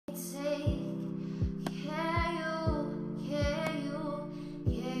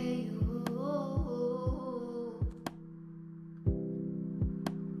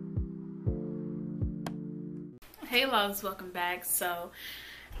Hey loves, welcome back. So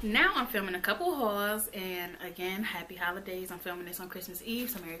now I'm filming a couple hauls, and again, happy holidays. I'm filming this on Christmas Eve,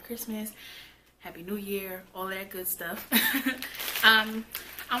 so Merry Christmas, Happy New Year, all that good stuff. I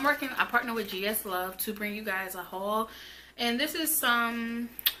partner with GS Love to bring you guys a haul, and this is some,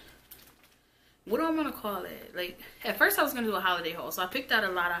 what do I want to call it? Like, at first I was going to do a holiday haul, so I picked out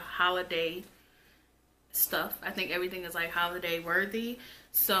a lot of holiday stuff. I think everything is like holiday worthy.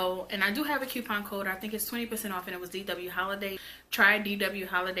 So, and I do have a coupon code. I think it's 20% off, and it was DWHoliday. Try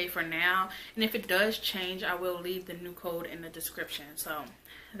DWHoliday for now, and if it does change, I will leave the new code in the description. So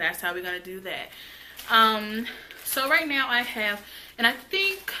that's how we're gonna do that. So right now I have, and I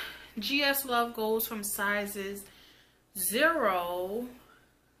think GS Love goes from sizes 0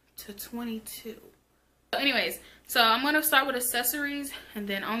 to 22. So anyways, so I'm gonna start with accessories, and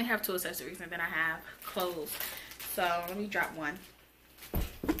then I only have 2 accessories, and then I have clothes. So let me drop one.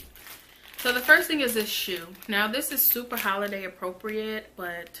 So the first thing is this shoe. Now this is super holiday appropriate,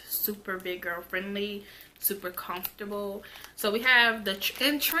 but super big girl friendly, super comfortable. So we have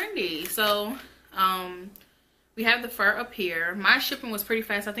and trendy. So we have the fur up here. My shipping was pretty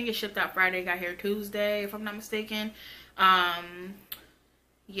fast. I think it shipped out Friday, got here Tuesday, if I'm not mistaken.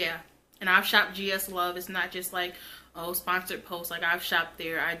 Yeah. And I've shopped GS Love. It's not just like, oh, sponsored posts. Like, I've shopped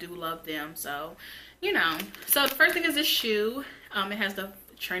there. I do love them. So, you know. So the first thing is this shoe. It has the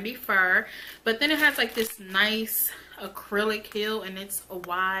trendy fur, but then it has like this nice acrylic heel, and it's a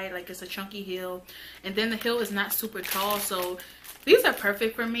wide, like it's a chunky heel, and then the heel is not super tall. So these are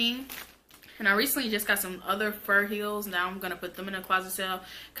perfect for me. And I recently just got some other fur heels. Now I'm gonna put them in a closet sale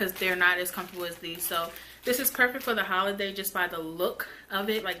because they're not as comfortable as these. So this is perfect for the holiday just by the look of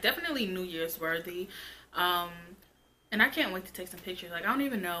it. Like, definitely New Year's worthy. And I can't wait to take some pictures. Like, I don't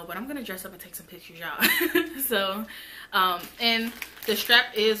even know, but I'm gonna dress up and take some pictures, y'all. So and the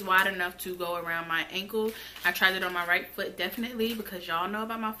strap is wide enough to go around my ankle. I tried it on my right foot, definitely, because y'all know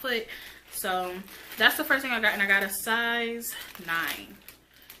about my foot. So that's the first thing I got, and I got a size 9.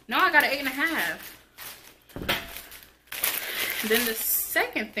 No, I got an 8.5. Then the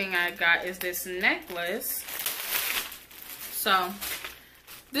second thing I got is this necklace. So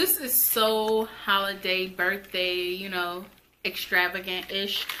this is so holiday, birthday, you know,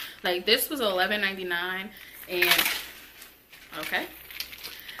 extravagant-ish. Like, this was $11.99, and okay.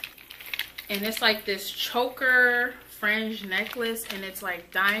 And it's like this choker fringe necklace, and it's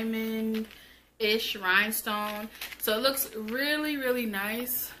like diamond-ish rhinestone. So it looks really, really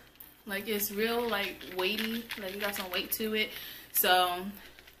nice. Like, it's real, like, weighty. Like, you got some weight to it. So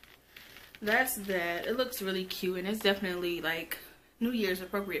that's that. It looks really cute, and it's definitely like New Year's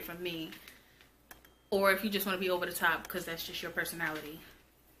appropriate for me, or if you just want to be over the top because that's just your personality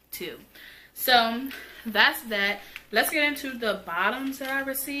too. So that's that. Let's get into the bottoms that I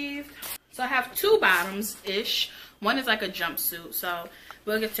received. So I have 2 bottoms ish. One is like a jumpsuit, so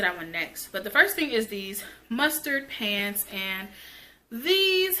we'll get to that one next. But the first thing is these mustard pants, and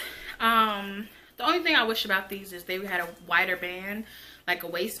these the only thing I wish about these is they had a wider band, like a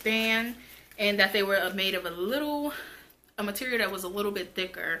waistband, and that they were made of a material that was a little bit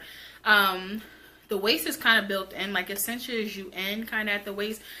thicker. The waist is kind of built in, like it cinches you in kind of at the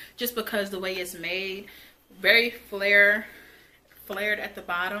waist, just because the way it's made. Very flared at the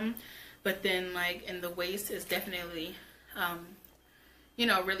bottom, but then like in the waist is definitely you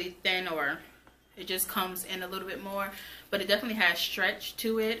know, really thin, or it just comes in a little bit more, but it definitely has stretch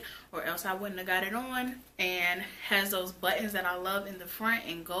to it, or else I wouldn't have got it on. And has those buttons that I love in the front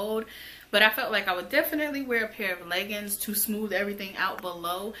in gold. But I felt like I would definitely wear a pair of leggings to smooth everything out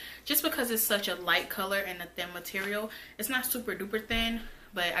below, just because it's such a light color and a thin material. It's not super duper thin,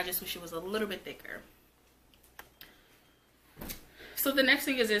 but I just wish it was a little bit thicker. So the next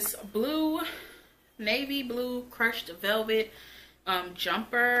thing is this navy blue crushed velvet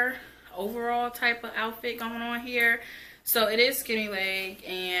jumper overall type of outfit going on here. So it is skinny leg,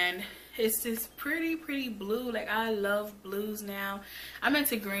 and it's just pretty blue. Like, I love blues now. I'm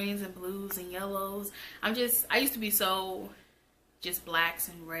into greens and blues and yellows. I used to be so just blacks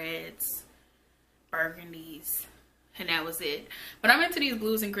and reds, burgundies, and that was it. But I'm into these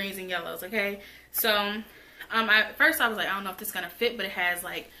blues and greens and yellows, okay? So at first I was like, I don't know if this is gonna fit, but it has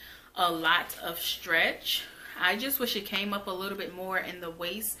like a lot of stretch. I just wish it came up a little bit more in the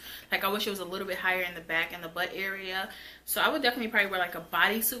waist. Like, I wish it was a little bit higher in the back and the butt area. So I would definitely probably wear like a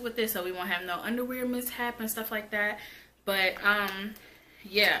bodysuit with this, so we won't have no underwear mishap and stuff like that. But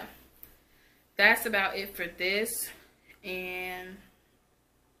yeah, that's about it for this. And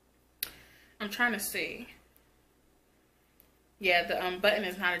I'm trying to see. Yeah, the button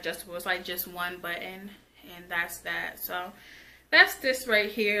is not adjustable. It's like just one button, and that's that. So that's this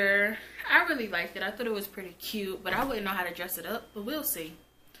right here. I really liked it. I thought it was pretty cute, but I wouldn't know how to dress it up, but we'll see.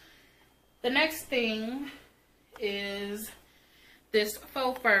 The next thing is this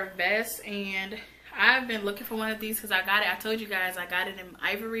faux fur vest, and I've been looking for one of these because I got it. I told you guys I got it in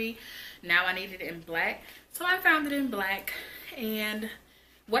ivory. Now I need it in black. So I found it in black, and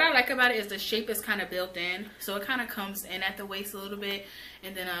what I like about it is the shape is kind of built in. So it kind of comes in at the waist a little bit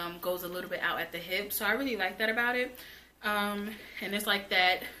and then goes a little bit out at the hip. So I really like that about it. And it's like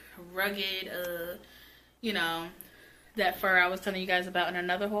that rugged, you know, that fur I was telling you guys about in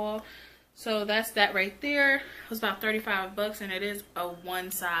another haul. So that's that right there. It was about 35 bucks, and it is a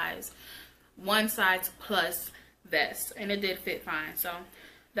one size plus vest, and it did fit fine. So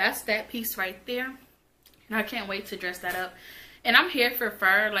that's that piece right there, and I can't wait to dress that up. And I'm here for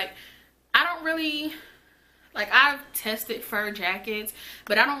fur. Like, I don't really, like, I've tested fur jackets,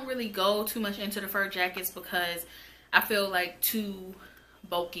 but I don't really go too much into the fur jackets because I feel like too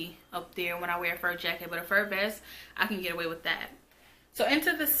bulky up there when I wear a fur jacket. But a fur vest, I can get away with that. So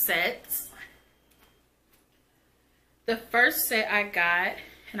into the sets. The first set I got,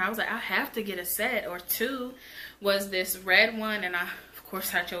 and I was like, I have to get a set or two, was this red one. And of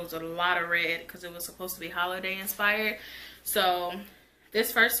course I chose a lot of red because it was supposed to be holiday inspired. So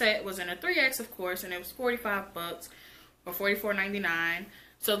this first set was in a 3X, of course, and it was 45 bucks or $44.99.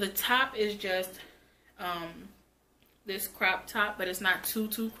 So the top is just this crop top, but it's not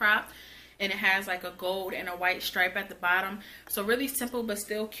too cropped, and it has like a gold and a white stripe at the bottom. So really simple but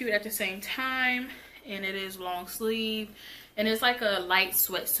still cute at the same time. And it is long sleeve, and it's like a light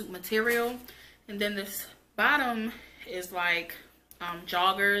sweatsuit material. And then this bottom is like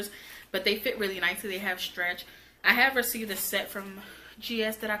joggers, but they fit really nicely. They have stretch. I have received a set from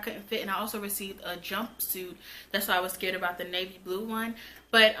GS that I couldn't fit, and I also received a jumpsuit. That's why I was scared about the navy blue one.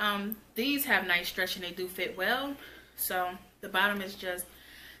 But these have nice stretch, and they do fit well. So the bottom is just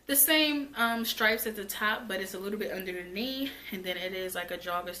the same stripes at the top, but it's a little bit under the knee, and then it is like a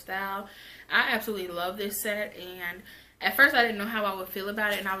jogger style. I absolutely love this set, and at first I didn't know how I would feel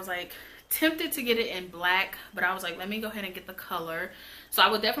about it, and I was like tempted to get it in black, but I was like, let me go ahead and get the color. So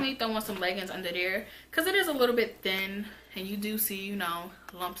I would definitely throw on some leggings under there because it is a little bit thin, and you do see, you know,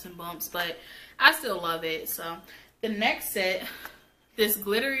 lumps and bumps, but I still love it. So the next set, this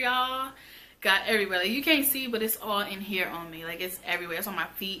glitter, y'all, got everywhere. Like, you can't see, but it's all in here on me. Like, it's everywhere. It's on my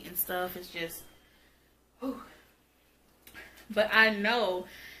feet and stuff. It's just, whew. But I know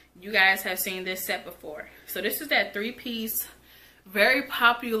you guys have seen this set before. So this is that 3-piece, very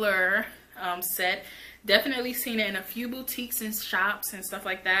popular set. Definitely seen it in a few boutiques and shops and stuff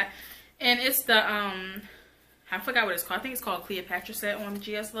like that. And it's the I forgot what it's called. I think it's called Cleopatra set on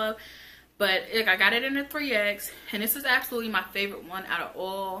GS Love. But I got it in a 3X, and this is absolutely my favorite one out of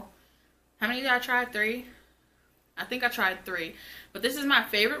all. How many did I try? 3? I think I tried 3. But this is my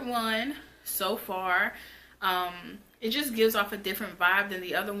favorite one so far. It just gives off a different vibe than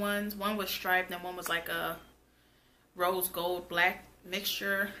the other ones. One was striped and one was like a rose gold black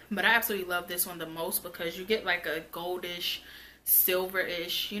mixture. But I absolutely love this one the most because you get like a goldish,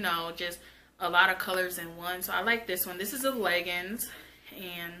 silverish, you know, just a lot of colors in one. So I like this one. This is the leggings,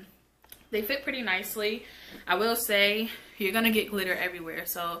 and they fit pretty nicely. I will say you're going to get glitter everywhere.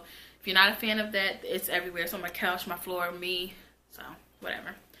 So if you're not a fan of that, it's everywhere. It's on my couch, my floor, me, so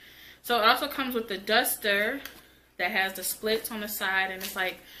whatever. So it also comes with the duster that has the splits on the side, and it's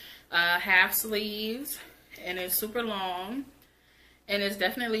like half sleeves, and it's super long, and it's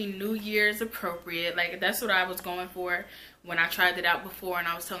definitely New Year's appropriate. Like, that's what I was going for when I tried it out before, and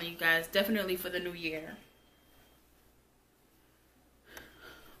I was telling you guys, definitely for the new year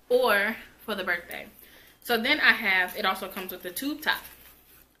or for the birthday. So then I have, it also comes with the tube top.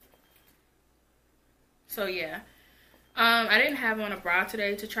 So yeah, I didn't have on a bra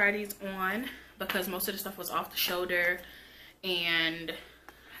today to try these on because most of the stuff was off the shoulder, and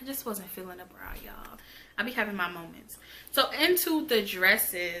I just wasn't feeling a bra, y'all. I be having my moments. So into the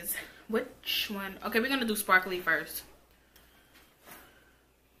dresses, which one? Okay, we're gonna do sparkly first.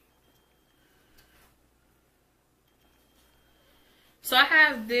 So I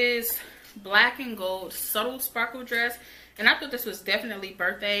have this black and gold subtle sparkle dress, and I thought this was definitely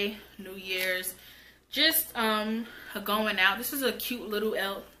birthday, New Year's, just going out. This is a cute little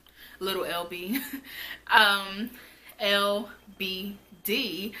LB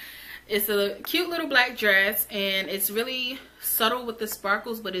LBD. It's a cute little black dress, and it's really subtle with the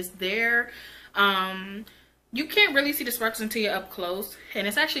sparkles, but it's there. You can't really see the sparkles until you're up close, and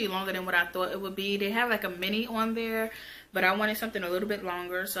it's actually longer than what I thought it would be. They have like a mini on there, but I wanted something a little bit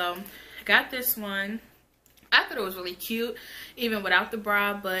longer, so I got this one. I thought it was really cute even without the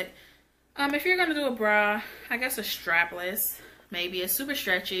bra, but if you're gonna do a bra, I guess a strapless, maybe. It's super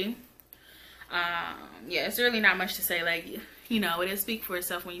stretchy. Yeah, it's really not much to say. Like, you know, it'll speak for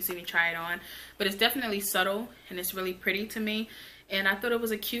itself when you see me try it on. But it's definitely subtle and it's really pretty to me. And I thought it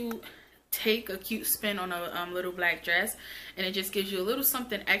was a cute take, a cute spin on a little black dress. And it just gives you a little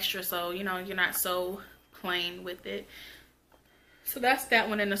something extra, so, you know, you're not so plain with it. So that's that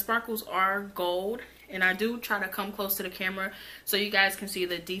one. And the sparkles are gold. And I do try to come close to the camera so you guys can see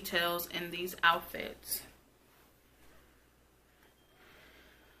the details in these outfits.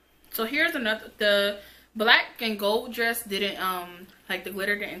 So here's another, the black and gold dress didn't, like the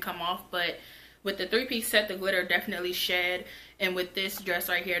glitter didn't come off, but with the three-piece set, the glitter definitely shed. And with this dress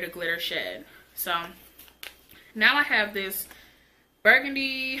right here, the glitter shed. So now I have this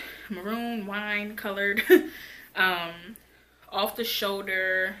burgundy, maroon, wine colored, off the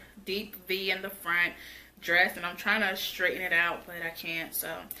shoulder, deep V in the front dress. And I'm trying to straighten it out, but I can't.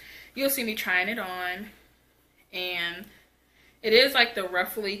 So you'll see me trying it on. And it is like the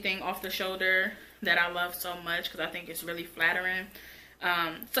ruffly thing off the shoulder that I love so much because I think it's really flattering.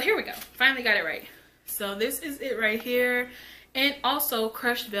 So here we go. Finally got it right. So this is it right here. And also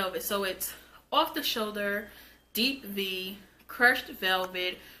crushed velvet. So it's off the shoulder, deep V, crushed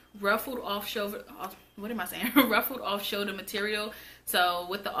velvet, ruffled off shoulder. What am I saying? Ruffled off shoulder material. So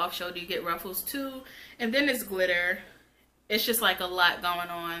with the off shoulder, you get ruffles too. And then it's glitter. It's just like a lot going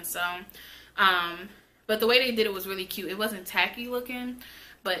on. So, but the way they did it was really cute. It wasn't tacky looking,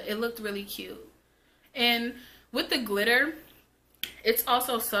 but it looked really cute. And with the glitter, it's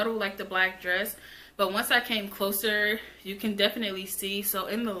also subtle like the black dress. But once I came closer, you can definitely see. So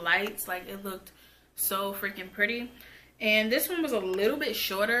in the lights, like it looked so freaking pretty. And this one was a little bit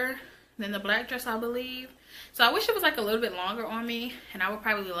shorter than the black dress, I believe. So I wish it was like a little bit longer on me and I would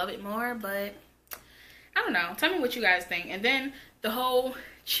probably love it more, but I don't know. Tell me what you guys think. And then the whole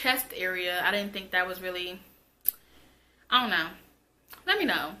chest area, I didn't think that was really, I don't know. Let me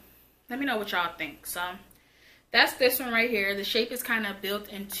know. Let me know what y'all think. So that's this one right here. The shape is kind of built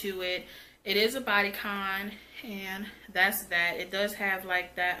into it. It is a bodycon, and that's that. It does have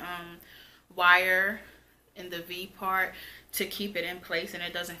like that wire in the V part to keep it in place and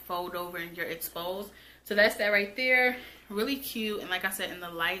it doesn't fold over and you're exposed. So that's that right there. Really cute, and like I said, in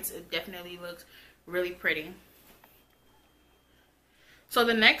the lights it definitely looks really pretty. So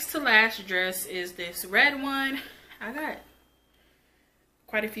the next to last dress is this red one. I got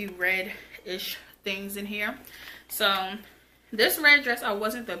quite a few red-ish things in here. So this red dress I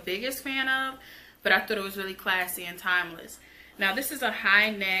wasn't the biggest fan of, but I thought it was really classy and timeless. Now this is a high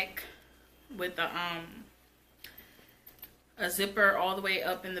neck with a zipper all the way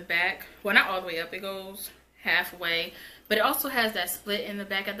up in the back. Well, not all the way up, it goes halfway, but it also has that split in the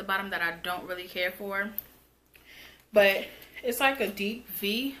back at the bottom that I don't really care for. But it's like a deep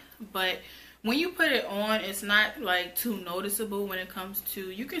V, but when you put it on, it's not like too noticeable when it comes to,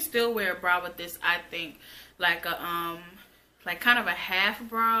 you can still wear a bra with this, I think, like a like kind of a half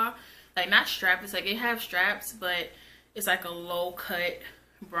bra, like not strap. It's like it have straps, but it's like a low cut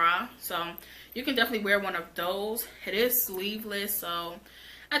bra. So you can definitely wear one of those. It is sleeveless, so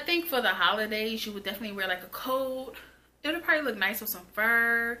I think for the holidays you would definitely wear like a coat. It'll probably look nice with some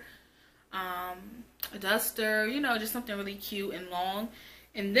fur, a duster, you know, just something really cute and long.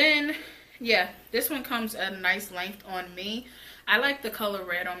 And then yeah, this one comes at a nice length on me. I like the color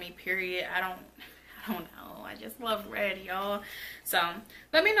red on me, period. I don't know, I just love red, y'all. So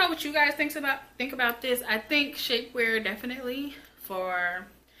let me know what you guys think about this. I think shapewear definitely for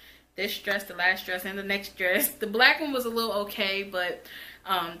this dress, the last dress, and the next dress. The black one was a little okay, but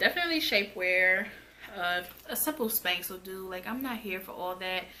definitely shapewear. A simple Spanx will do. Like, I'm not here for all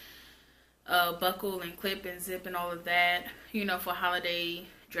that buckle and clip and zip and all of that, you know, for holiday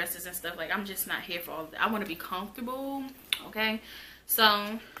dresses and stuff. Like, I'm just not here for all of that. I want to be comfortable, okay?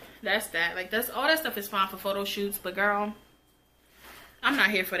 So that's that. Like, that's all that stuff is fine for photo shoots, but girl, I'm not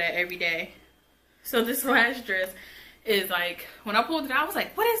here for that every day. So this last dress is like, when I pulled it out, I was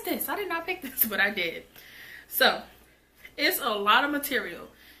like, what is this? I did not pick this, but I did. So it's a lot of material.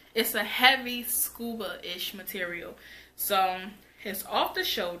 It's a heavy scuba-ish material. So it's off the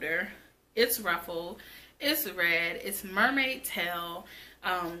shoulder, it's ruffled, it's red, it's mermaid tail,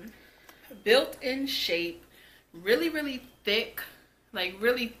 built in shape, really, really thick. Like,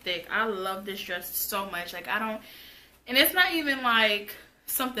 really thick. I love this dress so much. Like, and it's not even like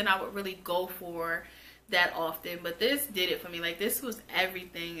something I would really go for that often, but this did it for me. Like, this was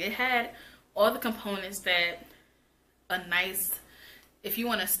everything. It had all the components that a nice, if you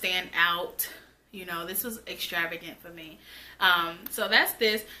want to stand out, you know, this was extravagant for me. So that's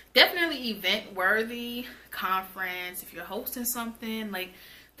this. Definitely event worthy, conference, if you're hosting something, like,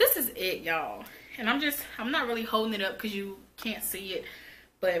 this is it, y'all. And I'm not really holding it up because you can't see it,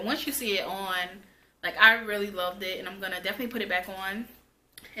 but once you see it on, like, I really loved it, and I'm gonna definitely put it back on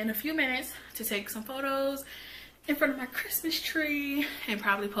in a few minutes to take some photos in front of my Christmas tree and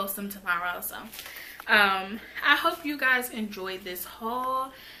probably post them tomorrow. So I hope you guys enjoyed this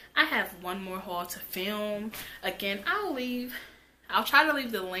haul. I have one more haul to film. Again, I'll try to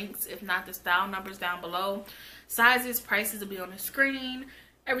leave the links, if not the style numbers, down below. Sizes, prices will be on the screen.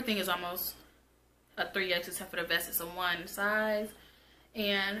 Everything is almost a 3X except for the vest. It's a 1 size.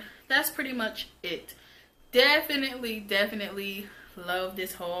 And that's pretty much it. Definitely love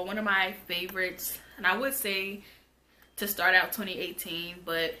this haul. One of my favorites, and I would say to start out 2018,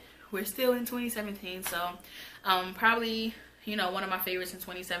 but we're still in 2017, so probably, you know, one of my favorites in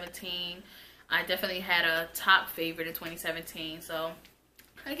 2017. I definitely had a top favorite in 2017. So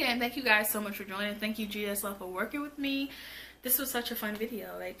again, thank you guys so much for joining. Thank you, GS Love, for working with me. This was such a fun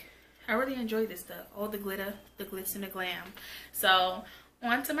video. Like, I really enjoyed this stuff. All the glitter, the glitz, and the glam. So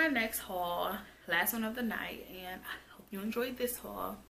on to my next haul, last one of the night, and I hope you enjoyed this haul.